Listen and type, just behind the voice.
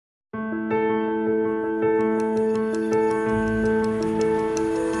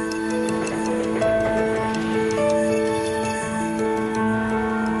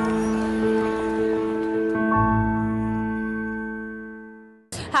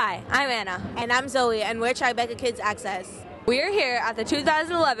Hi, I'm Anna. And I'm Zoe, and we're Tribeca Kids Access. We are here at the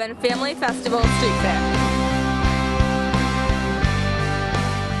 2011 Family Festival Street Fair.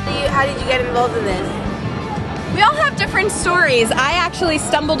 How did you get involved in this? We all have different stories. I actually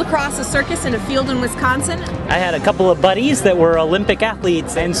stumbled across a circus in a field in Wisconsin. I had a couple of buddies that were Olympic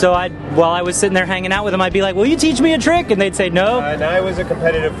athletes, and so while I was sitting there hanging out with them, I'd be like, "Will you teach me a trick?" And they'd say no. And I was a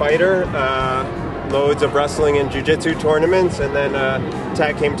competitive fighter, loads of wrestling and jiu-jitsu tournaments, and then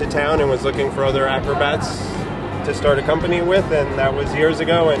Tad came to town and was looking for other acrobats to start a company with, and that was years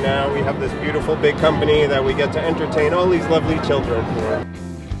ago, and now we have this beautiful big company that we get to entertain all these lovely children.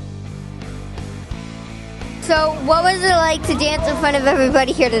 So, what was it like to dance in front of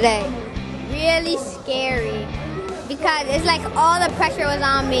everybody here today? Really scary, because it's like all the pressure was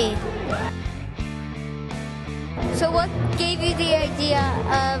on me. So what gave you the idea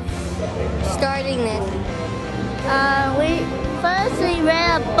of starting this? We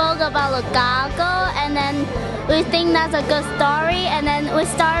read a book about a goggle, and then we think that's a good story, and then we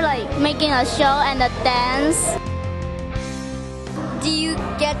start making a show and a dance. Do you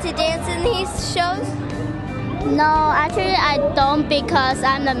get to dance in these shows? No, actually I don't, because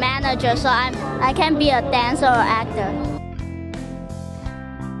I'm the manager, so I can't be a dancer or actor.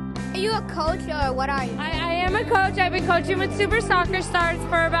 Are you a coach, or what are you? I am a coach. I've been coaching with Super Soccer Stars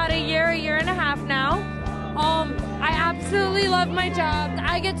for about a year and a half now. I absolutely love my job.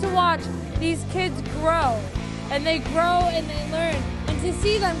 I get to watch these kids grow, and they grow and they learn. And to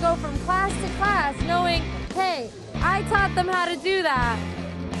see them go from class to class knowing, hey, I taught them how to do that.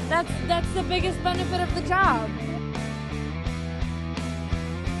 That's the biggest benefit of the job.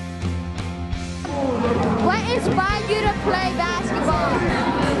 What inspired you to play basketball?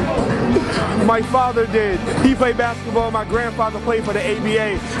 My father did. He played basketball. My grandfather played for the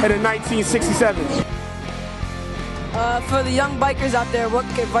ABA in 1967. For the young bikers out there, what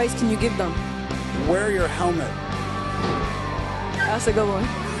advice can you give them? Wear your helmet. That's a good one.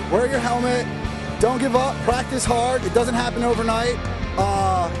 Wear your helmet. Don't give up. Practice hard. It doesn't happen overnight.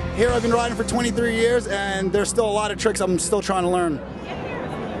 Here I've been riding for 23 years, and there's still a lot of tricks I'm still trying to learn.